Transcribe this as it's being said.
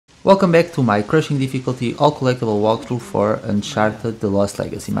Welcome back to my crushing difficulty all collectible walkthrough for Uncharted The Lost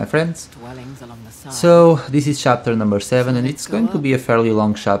Legacy, my friends. So this is chapter number 7 and it's going to be a fairly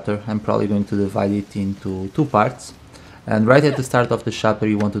long chapter. I'm probably going to divide it into 2 parts. And right at the start of the chapter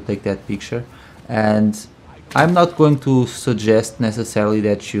you want to take that picture. And I'm not going to suggest necessarily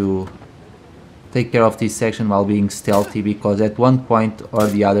that you take care of this section while being stealthy, because at one point or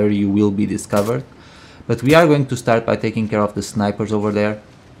the other you will be discovered. But we are going to start by taking care of the snipers over there.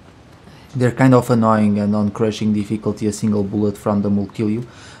 They're kind of annoying, and on crushing difficulty a single bullet from them will kill you.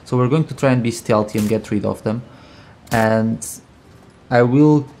 So we're going to try and be stealthy and get rid of them. And I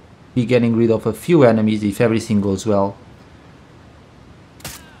will be getting rid of a few enemies if everything goes well.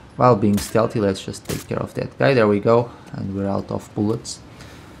 While being stealthy, let's just take care of that guy. There we go. And we're out of bullets.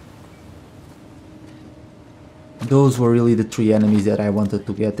 Those were really the 3 enemies that I wanted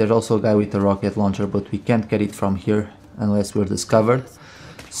to get. There's also a guy with a rocket launcher, but we can't get it from here unless we're discovered.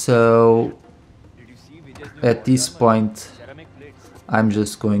 So at this point I'm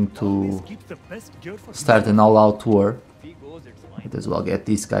just going to start an all-out war. Might as well get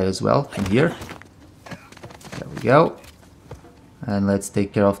this guy as well from here. There we go. And let's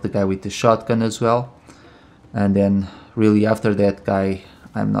take care of the guy with the shotgun as well. And then really after that guy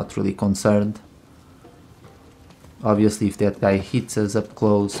I'm not really concerned. Obviously if that guy hits us up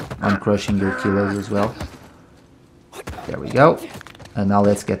close, I'm crushing, he'll kill us as well. There we go. And now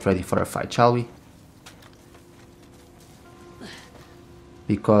let's get ready for a fight, shall we?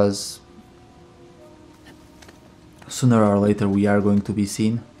 Because sooner or later we are going to be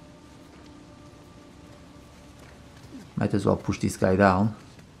seen. Might as well push this guy down.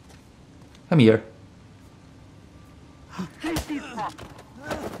 Come here. There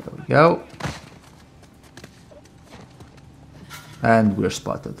we go. And we're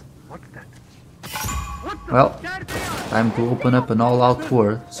spotted. Well, time to open up an all-out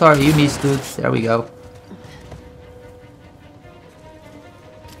war. Sorry, you missed, dude. There we go.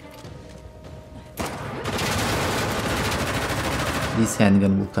 This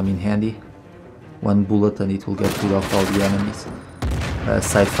handgun will come in handy. 1 bullet and it will get rid of all the enemies,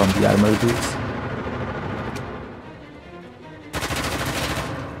 aside from the armor dudes.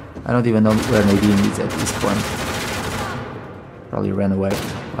 I don't even know where Nadine is at this point. Probably ran away.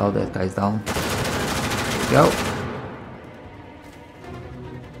 Well, that guy's down. Go.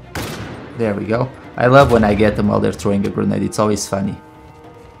 There we go. I love when I get them while they're throwing a grenade, it's always funny.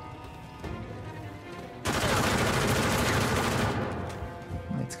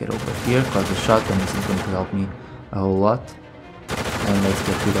 Let's get over here, because the shotgun isn't going to help me a whole lot. And let's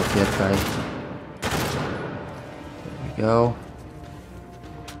get rid of that guy. There we go.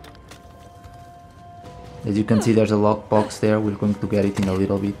 As you can see, there's a lockbox there, we're going to get it in a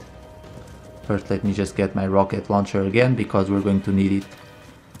little bit. First, let me just get my rocket launcher again, because we're going to need it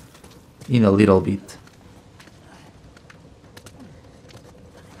in a little bit.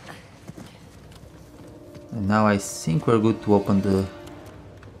 And now I think we're good to open the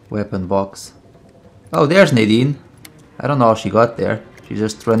weapon box. Oh, there's Nadine. I don't know how she got there. She's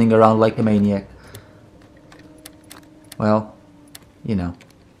just running around like a maniac. Well, you know,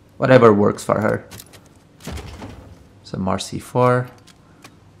 whatever works for her. Some RC4.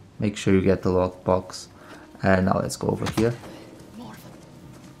 Make sure you get the lockbox. And now let's go over here.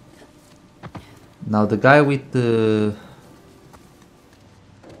 Now the guy with the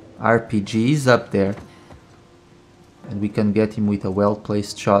RPG is up there. And we can get him with a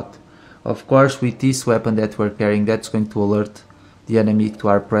well-placed shot. Of course, with this weapon that we're carrying, that's going to alert the enemy to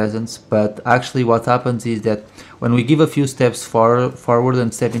our presence. But actually what happens is that when we give a few steps forward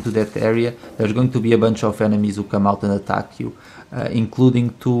and step into that area, there's going to be a bunch of enemies who come out and attack you.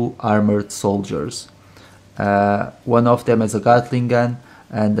 Including 2 armored soldiers. One of them has a Gatling gun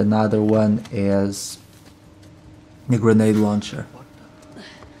and another one has a grenade launcher.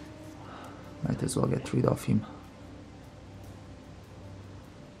 Might as well get rid of him.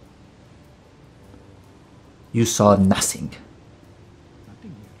 You saw nothing.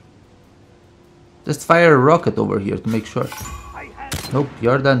 Just fire a rocket over here to make sure. Nope,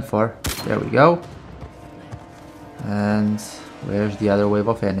 you're done for. There we go. And where's the other wave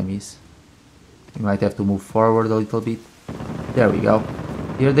of enemies? We might have to move forward a little bit. There we go.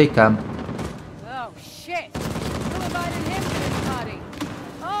 Here they come. Oh shit! Who invited him to this party?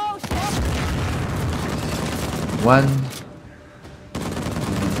 Oh shit! One.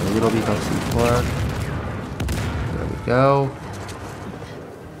 And a little bit of C4. There we go.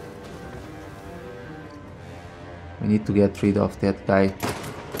 We need to get rid of that guy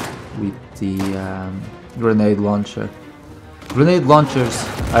with the grenade launcher. Grenade launchers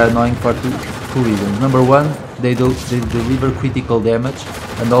are annoying for two reasons. Number one, they deliver critical damage,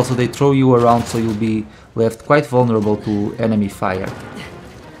 and also they throw you around, so you'll be left quite vulnerable to enemy fire.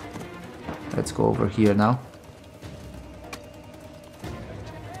 Let's go over here now.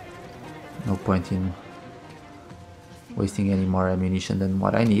 No point in wasting any more ammunition than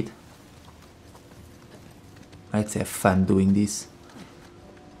what I need. Let's have fun doing this.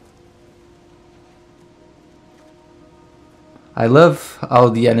 I love how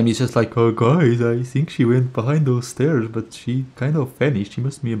the enemy is just like, oh guys, I think she went behind those stairs, but she kind of vanished. She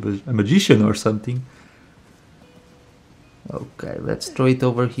must be a magician or something. Okay, let's throw it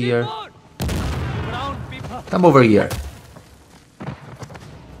over here. Come over here.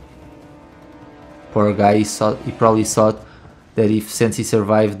 Poor guy, he probably thought that since he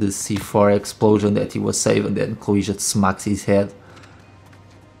survived the C4 explosion that he was safe, and then Chloe just smacks his head.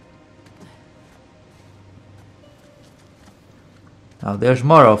 Now there's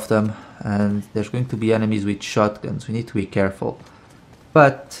more of them, and there's going to be enemies with shotguns. We need to be careful.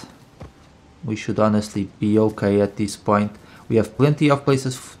 But we should honestly be okay at this point. We have plenty of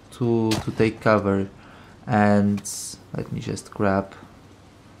places to take cover. And let me just grab...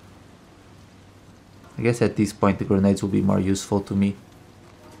 I guess at this point the grenades will be more useful to me.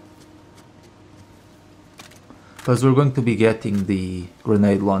 Because we're going to be getting the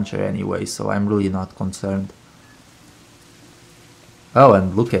grenade launcher anyway, so I'm really not concerned. Oh,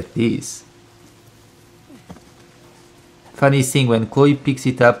 and look at this. Funny thing, when Chloe picks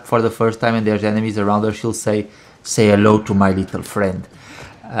it up for the first time and there's enemies around her, she'll say hello to my little friend.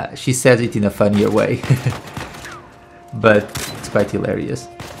 She says it in a funnier way. But it's quite hilarious.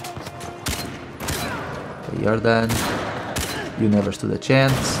 Okay, you're done. You never stood a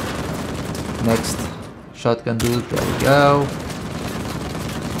chance. Next shotgun dude, there we go.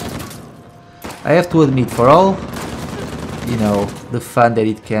 I have to admit, for all, you know, the fun that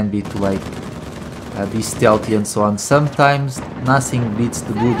it can be to like be stealthy and so on, sometimes nothing beats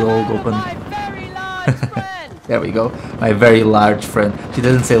the good old open... There we go, my very large friend. She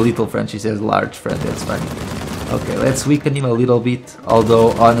doesn't say little friend, she says large friend, that's funny. Okay, let's weaken him a little bit,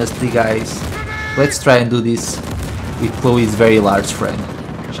 although honestly guys, let's try and do this with Chloe's very large friend,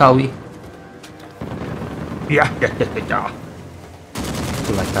 shall we? Yeah. I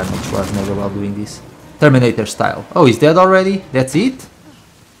feel like Arnold Schwarzenegger while doing this. Terminator style. Oh, he's dead already? That's it?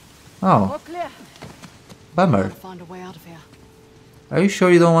 Oh. Bummer. Are you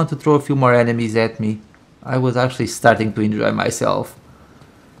sure you don't want to throw a few more enemies at me? I was actually starting to enjoy myself.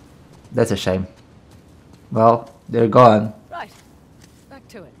 That's a shame. Well, they're gone. Right. Back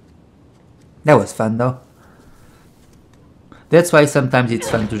to it. That was fun though. That's why sometimes it's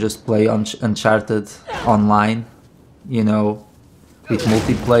fun to just play Uncharted online, you know, with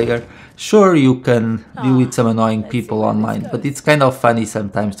multiplayer. Sure, you can deal with some annoying people online, but it's kind of funny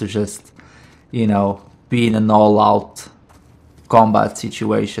sometimes to just, you know, be in an all-out combat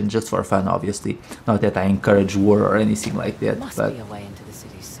situation just for fun, obviously. Not that I encourage war or anything like that, but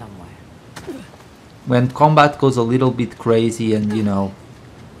when combat goes a little bit crazy and, you know,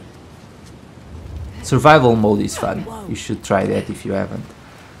 survival mode is fun. You should try that if you haven't.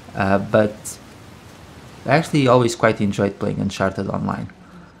 But I actually always quite enjoyed playing Uncharted online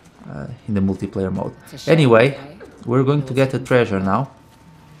in the multiplayer mode. Anyway, we're going to get a treasure now.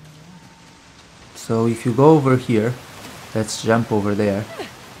 So if you go over here, let's jump over there.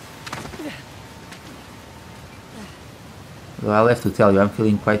 Well, I'll have to tell you, I'm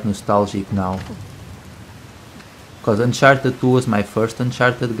feeling quite nostalgic now. Because Uncharted 2 was my first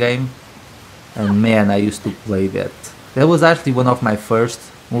Uncharted game. And man, I used to play that. That was actually one of my first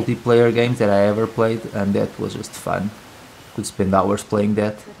multiplayer games that I ever played, and that was just fun. Could spend hours playing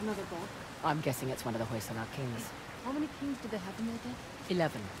that. I'm guessing it's one of the Hoysala kings. How many kings did they have in their day?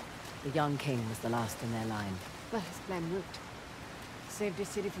 11. The young king was the last in their line. Well, his plan worked. Saved his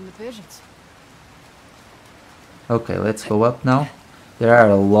city from the Persians. Okay, let's go up now. There are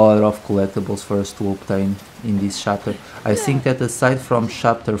a lot of collectibles for us to obtain in this chapter. I think that aside from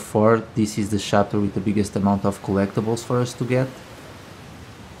chapter 4, this is the chapter with the biggest amount of collectibles for us to get.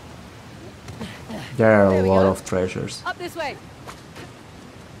 There are a lot of treasures. Up this way.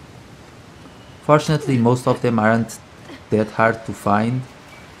 Fortunately, most of them aren't that hard to find.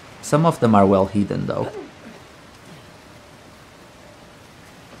 Some of them are well hidden though.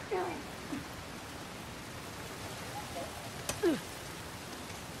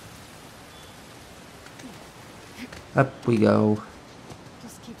 Up we go.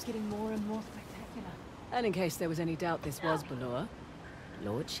 Just keeps getting more and more spectacular. And in case there was any doubt this was Balor,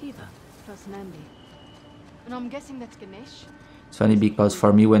 Lord Shiva. Plus Nandi. And I'm guessing that's Ganesh. It's funny because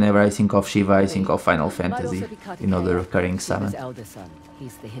for me, whenever I think of Shiva, I think of Final Fantasy. You know, the recurring summon. Shiva's elder son.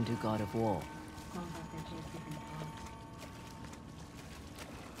 He's the Hindu god of war.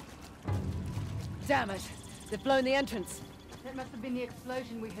 Damn it! They've blown the entrance. That must have been the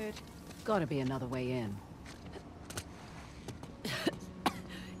explosion we heard. Gotta be another way in.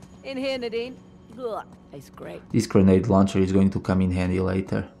 In here, Nadine. Ugh, tastes great. This grenade launcher is going to come in handy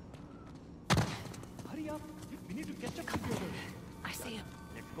later. Hurry up. We need to catch up with you. I see him.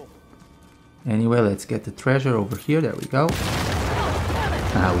 Let's go. Anyway, let's get the treasure over here. There we go.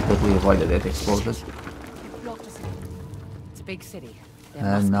 Ah, we totally avoided that explosion. It's a big city.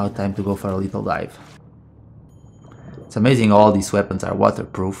 And now time to go for a little dive. It's amazing all these weapons are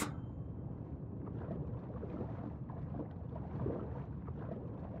waterproof.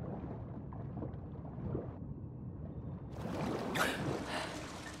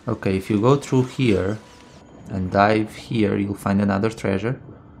 Okay, if you go through here and dive here, you'll find another treasure.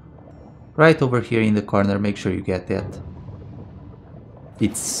 Right over here in the corner, make sure you get that.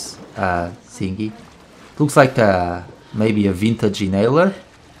 It's thingy. Looks like maybe a vintage inhaler.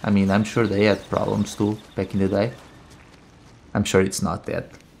 I mean, I'm sure they had problems too back in the day. I'm sure it's not that.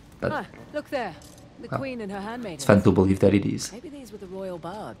 But Ah, look there. The Queen and her handmaidens. it's fun to believe that it is. Maybe these were the royal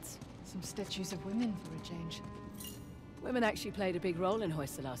bards. Some statues of women for a change. Women actually played a big role in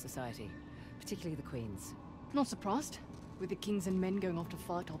Hoysala society, particularly the queens. Not surprised, with the kings and men going off to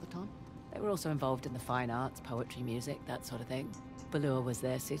fight all the time. They were also involved in the fine arts, poetry, music, that sort of thing. Balur was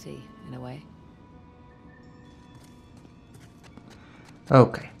their city, in a way.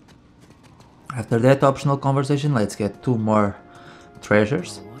 Okay. After that optional conversation, let's get 2 more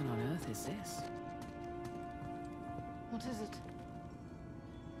treasures. Oh, what on earth is this? What is it?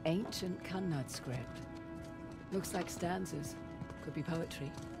 Ancient Kannad script. Looks like stanzas. Could be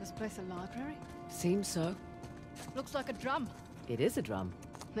poetry. This place a library? Seems so. Looks like a drum. It is a drum.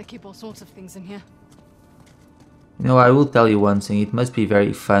 They keep all sorts of things in here. You know, I will tell you one thing, it must be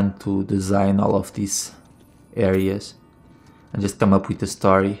very fun to design all of these areas and just come up with a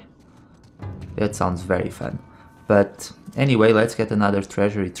story. That sounds very fun. But anyway, let's get another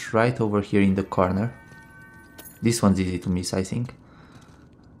treasure. It's right over here in the corner. This one's easy to miss, I think.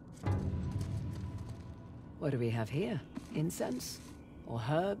 What do we have here? Incense? Or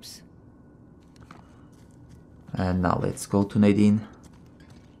herbs? And now let's go to Nadine.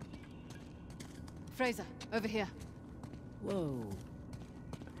 Fraser, over here. Whoa.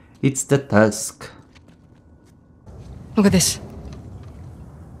 It's the tusk. Look at this.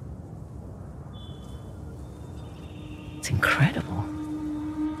 It's incredible.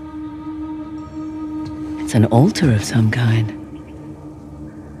 It's an altar of some kind.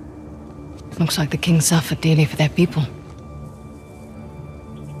 Looks like the king suffered dearly for their people.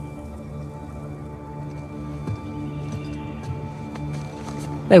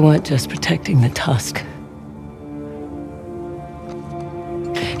 They weren't just protecting the tusk.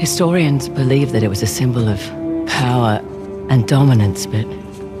 Historians believe that it was a symbol of power and dominance, but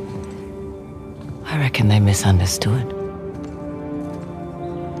I reckon they misunderstood.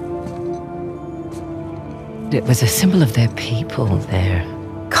 It was a symbol of their people, their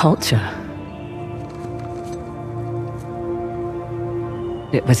culture.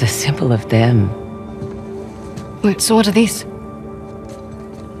 It was a symbol of them. Wait, so what are these?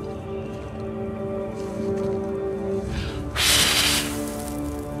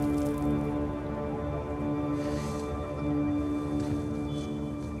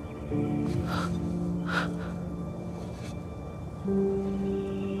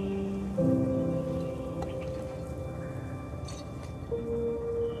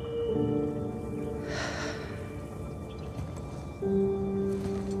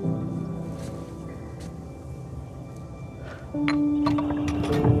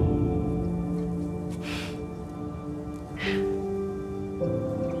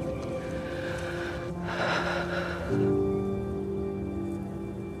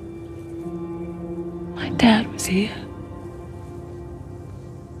 My dad was here.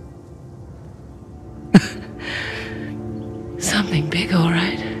 Something big, all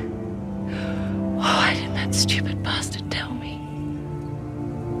right. Why didn't that stupid bastard tell me?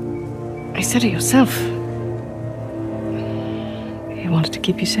 You said it yourself. He wanted to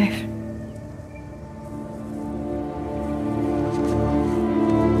keep you safe.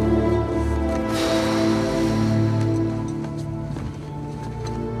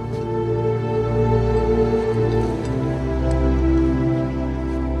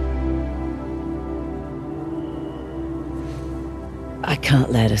 I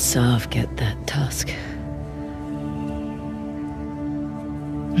can't let Asav get that tusk.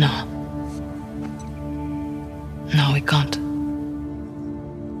 No. No, we can't.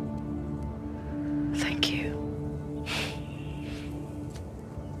 Thank you.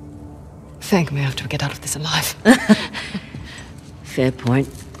 Thank me after we get out of this alive. Fair point.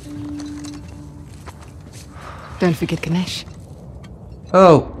 Don't forget Ganesh.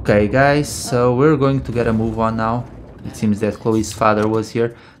 Okay, guys, so we're going to get a move on now. It seems that Chloe's father was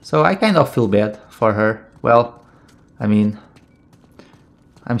here, so I kind of feel bad for her. Well, I mean,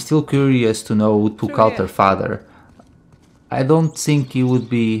 I'm still curious to know who took out her father. I don't think it would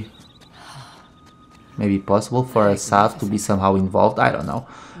be maybe possible for a Sav to be somehow involved. I don't know.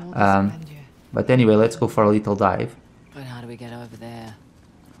 But anyway, let's go for a little dive. But how do we get over there?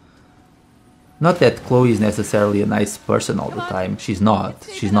 Not that Chloe is necessarily a nice person all the time. She's not.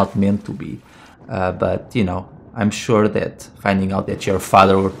 She's not meant to be. But, you know, I'm sure that finding out that your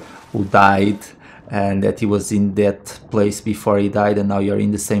father who died and that he was in that place before he died and now you're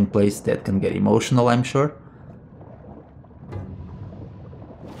in the same place, that can get emotional, I'm sure.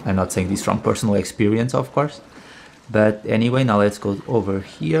 I'm not saying this from personal experience, of course. But anyway, now let's go over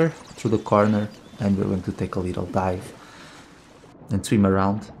here through the corner and we're going to take a little dive and swim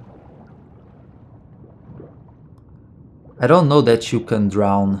around. I don't know that you can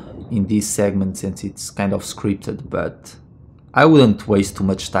drown in this segment since it's kind of scripted, but I wouldn't waste too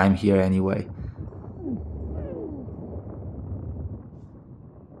much time here anyway.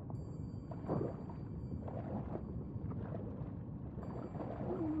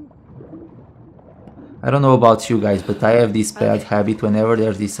 I don't know about you guys, but I have this bad habit whenever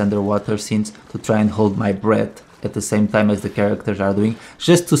there's these underwater scenes to try and hold my breath at the same time as the characters are doing,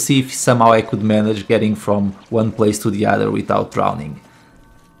 just to see if somehow I could manage getting from one place to the other without drowning.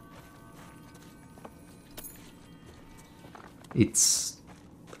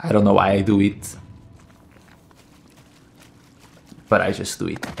 I don't know why I do it, but I just do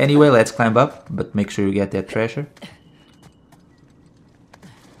it. Anyway, let's climb up, but make sure you get that treasure.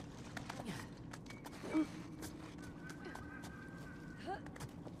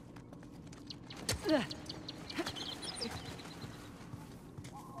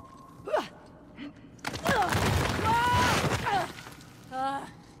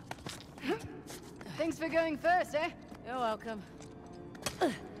 Thanks for going first, eh? You're welcome.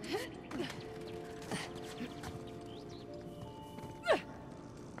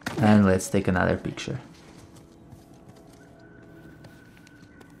 And let's take another picture.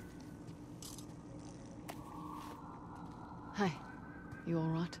 Hi. You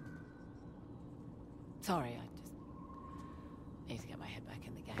alright? Sorry, I just need to get my head back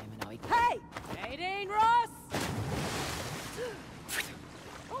in the game and I'll... Hey! Nadine Ross!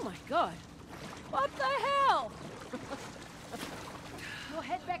 Oh my god. What the hell? Your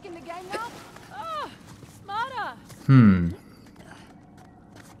head back in the game now? Oh, smarter.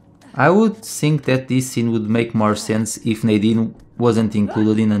 I would think that this scene would make more sense if Nadine wasn't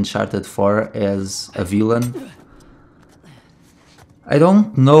included in Uncharted 4 as a villain. I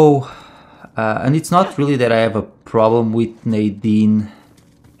don't know, and it's not really that I have a problem with Nadine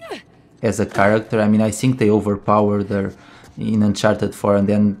as a character. I mean, I think they overpowered her in Uncharted 4 and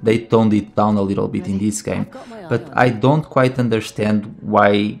then they toned it down a little bit in this game. But I don't quite understand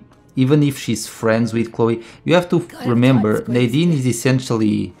why, even if she's friends with Chloe, you have to remember Nadine is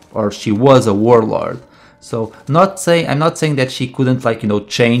essentially, or she was, a warlord. So I'm not saying that she couldn't, like, you know,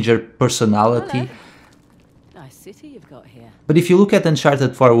 change her personality. Nice city you've got here. But if you look at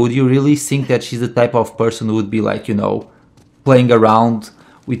Uncharted 4, would you really think that she's the type of person who would be, like, you know, playing around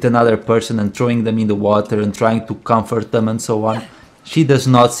with another person and throwing them in the water and trying to comfort them and so on? She does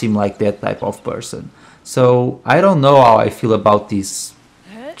not seem like that type of person. So I don't know how I feel about these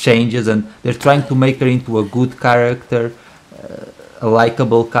changes, and they're trying to make her into a good character, a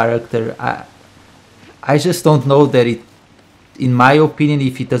likable character. I just don't know that it, in my opinion,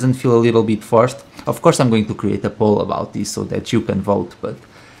 if it doesn't feel a little bit forced. Of course I'm going to create a poll about this so that you can vote, but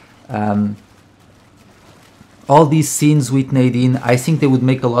all these scenes with Nadine, I think they would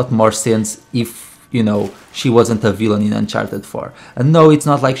make a lot more sense if, you know, she wasn't a villain in Uncharted 4. And no, it's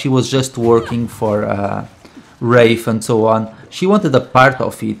not like she was just working for Rafe and so on. She wanted a part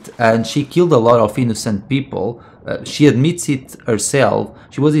of it, and she killed a lot of innocent people. She admits it herself.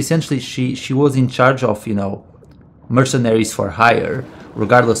 She was essentially, she was in charge of, you know, mercenaries for hire,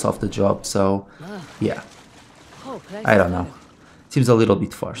 regardless of the job. So, yeah, I don't know. Seems a little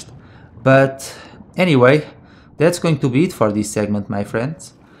bit forced. But anyway, that's going to be it for this segment, my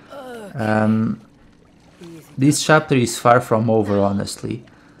friends. This chapter is far from over, honestly.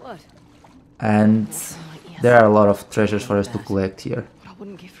 And there are a lot of treasures for us to collect here. I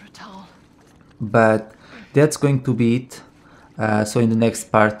wouldn't give her a towel. But that's going to be it. So in the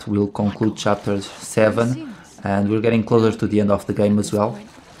next part we'll conclude chapter 7, and we're getting closer to the end of the game as well.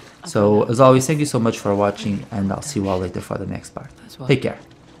 So as always, thank you so much for watching, and I'll see you all later for the next part. Take care.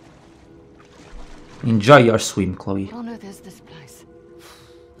 Enjoy your swim, Chloe. Oh no, there's this place.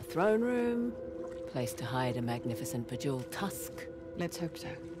 The throne room, Place to hide a magnificent bejeweled tusk. Let's hope so.